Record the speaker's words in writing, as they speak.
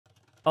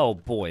Oh,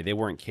 boy, they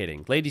weren't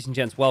kidding. Ladies and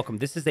gents, welcome.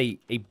 This is a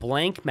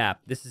blank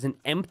map. This is an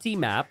empty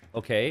map,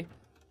 okay?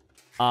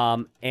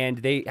 And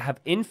they have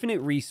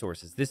infinite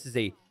resources. This is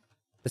the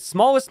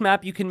smallest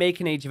map you can make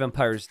in Age of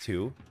Empires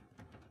 2.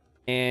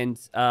 And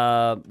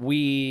when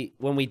we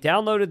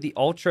downloaded the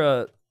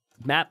Ultra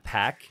map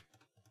pack,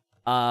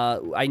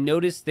 I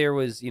noticed there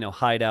was,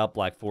 Hideout,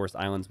 Black Forest,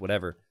 Islands,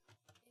 whatever.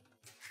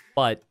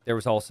 But there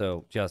was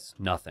also just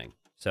nothing.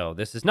 So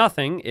this is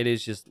nothing. It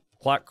is just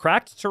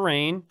cracked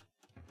terrain.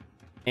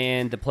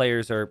 And the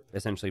players are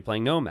essentially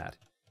playing Nomad.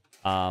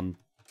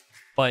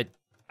 But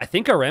I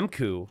think our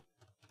Mku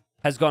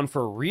has gone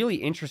for a really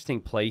interesting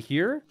play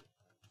here.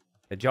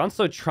 Jon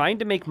Snow trying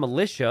to make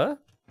Militia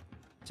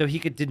so he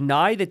could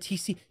deny the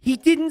TC. He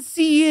didn't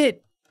see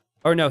it!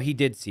 Or no, he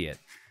did see it.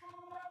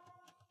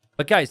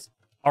 But guys,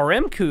 our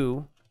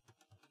Mku,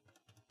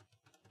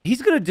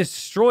 he's going to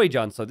destroy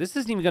Jon Snow. This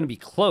isn't even going to be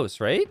close,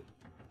 right?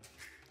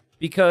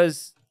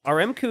 Because our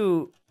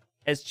Mku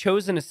has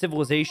chosen a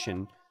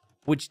civilization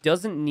which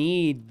doesn't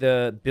need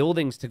the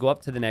buildings to go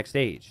up to the next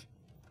age.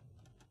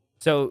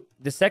 So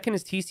the second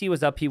his TC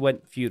was up, he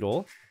went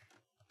feudal.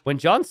 When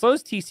Jon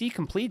Snow's TC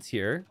completes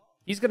here,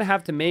 he's going to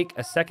have to make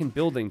a second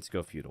building to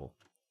go feudal.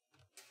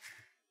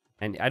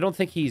 And I don't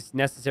think he's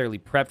necessarily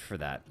prepped for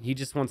that. He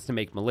just wants to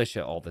make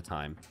Militia all the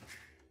time.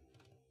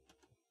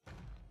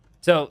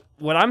 So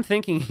what I'm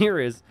thinking here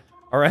is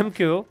our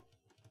Mku,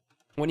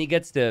 when he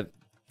gets to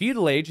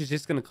feudal age, is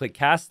just going to click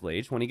castle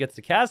age. When he gets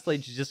to castle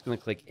age, he's just going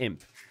to click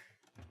imp.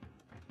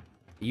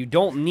 You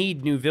don't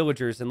need new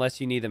villagers unless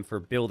you need them for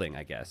building,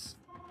 I guess.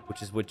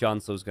 Which is what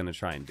Jon Snow's going to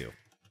try and do.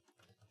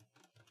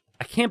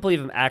 I can't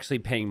believe I'm actually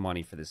paying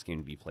money for this game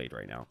to be played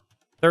right now.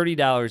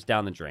 $30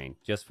 down the drain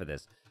just for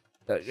this.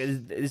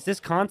 Is this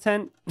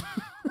content?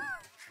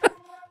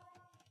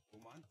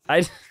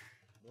 I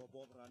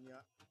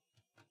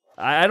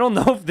don't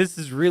know if this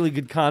is really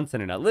good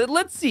content or not.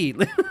 Let's see.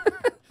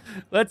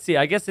 Let's see.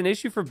 I guess an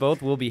issue for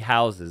both will be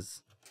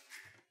houses.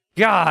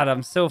 God,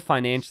 I'm so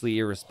financially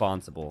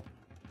irresponsible.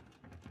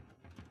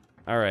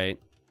 All right.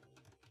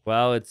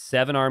 Well, it's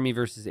 7 army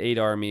versus 8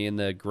 army in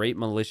the Great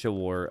Militia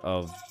War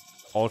of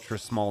Ultra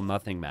Small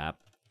Nothing map.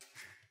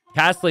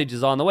 Castle Age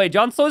is on the way.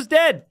 Jon Snow's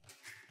dead.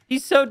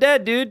 He's so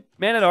dead, dude.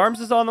 Man at Arms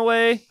is on the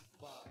way.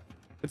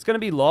 It's gonna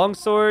be long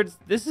swords.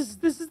 This is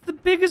the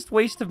biggest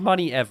waste of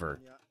money ever.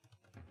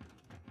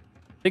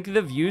 Think of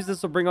the views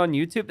this will bring on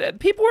YouTube.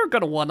 People aren't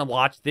gonna want to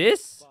watch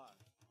this.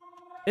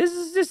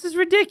 This is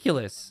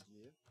ridiculous.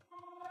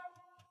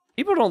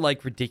 People don't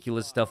like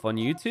ridiculous stuff on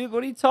YouTube.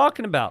 What are you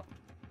talking about?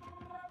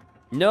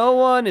 No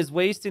one is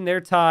wasting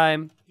their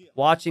time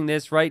watching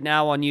this right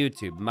now on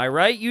YouTube. Am I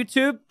right,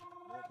 YouTube?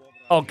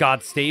 Oh,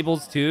 God,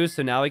 stables, too.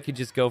 So now I could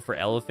just go for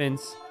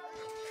elephants.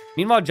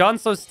 Meanwhile, Jon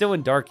Snow's still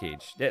in Dark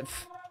Age.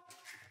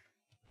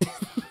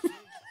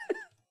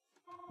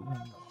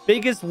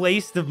 Biggest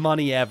waste of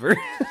money ever.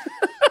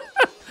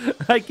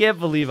 I can't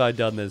believe I've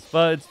done this,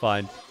 but it's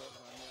fine.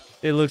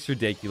 It looks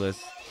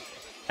ridiculous.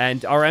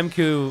 And our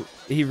Mku,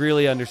 he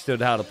really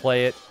understood how to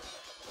play it,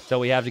 so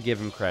we have to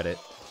give him credit.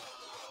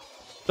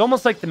 It's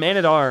almost like the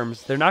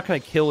Man-at-Arms. They're not going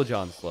to kill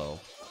Jon Snow,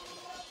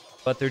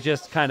 but they're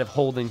just kind of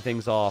holding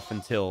things off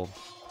until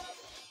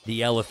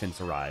the elephants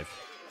arrive.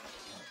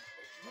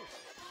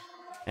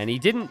 And he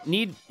didn't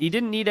need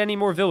any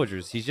more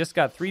villagers. He's just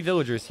got 3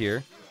 villagers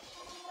here.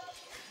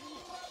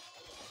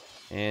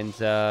 And,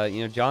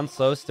 Jon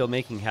Snow still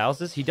making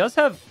houses. He does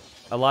have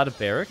a lot of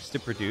barracks to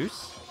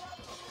produce.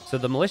 So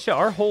the militia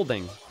are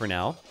holding for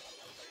now.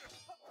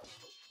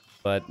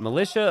 But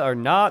militia are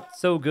not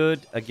so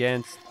good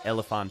against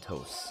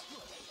Elephantos.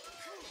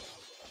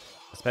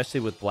 Especially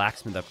with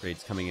blacksmith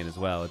upgrades coming in as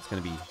well. It's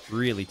going to be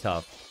really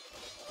tough.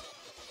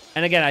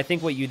 And again, I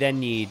think what you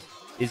then need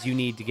is you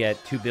need to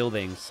get 2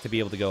 buildings to be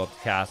able to go up to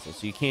castle.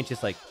 So you can't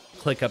just,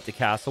 click up to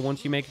castle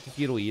once you make it to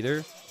feudal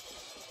either.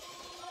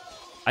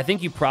 I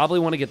think you probably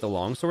want to get the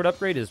longsword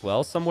upgrade as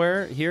well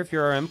somewhere here if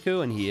you're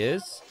Mku, and he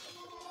is.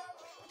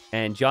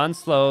 And Jon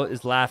Snow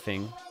is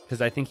laughing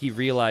because I think he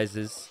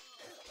realizes...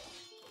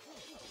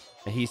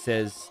 And he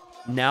says,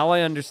 now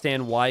I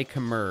understand why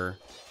Khmer.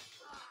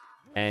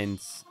 And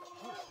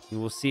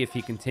we'll see if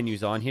he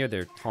continues on here.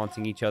 They're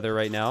taunting each other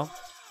right now.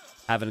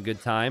 Having a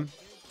good time.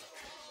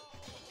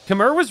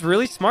 Khmer was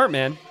really smart,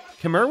 man.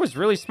 Khmer was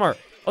really smart.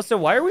 Also,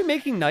 why are we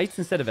making knights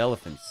instead of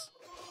elephants?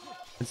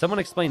 Can someone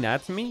explain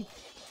that to me?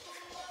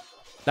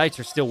 Knights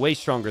are still way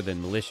stronger than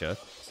militia,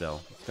 so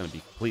it's going to be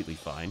completely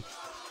fine.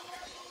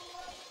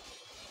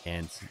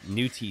 And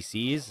new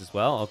TCs as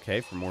well.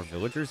 Okay, for more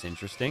villagers.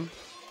 Interesting.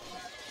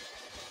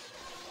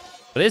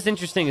 What is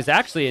interesting is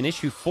actually an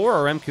issue for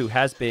our Mku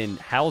has been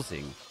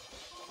housing.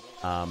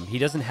 He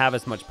doesn't have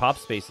as much pop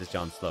space as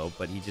Jon Snow,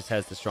 but he just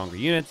has the stronger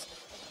units.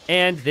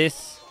 And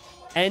this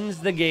ends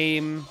the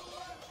game.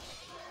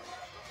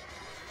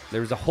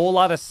 There's a whole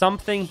lot of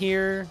something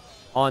here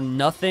on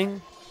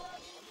nothing.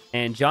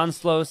 And Jon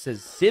Snow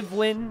says,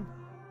 Civwin,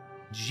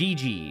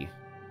 GG.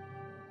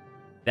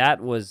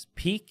 That was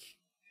peak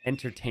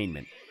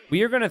entertainment.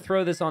 We are going to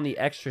throw this on the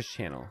extras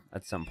channel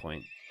at some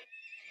point.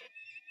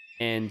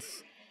 And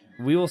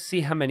We will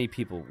see how many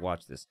people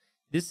watch this.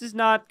 This is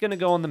not going to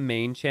go on the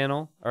main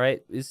channel, all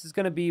right? This is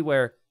going to be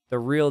where the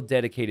real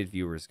dedicated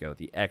viewers go,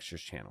 the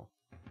extras channel.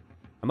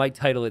 I might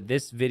title it,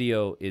 "This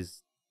video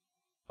is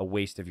a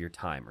waste of your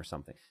time," or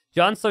something.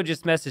 John Slow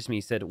just messaged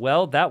me, said,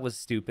 "Well, that was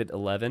stupid,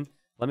 11.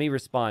 Let me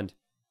respond.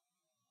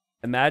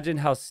 Imagine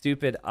how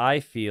stupid I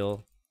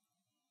feel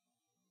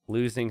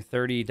losing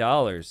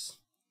 $30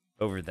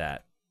 over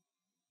that.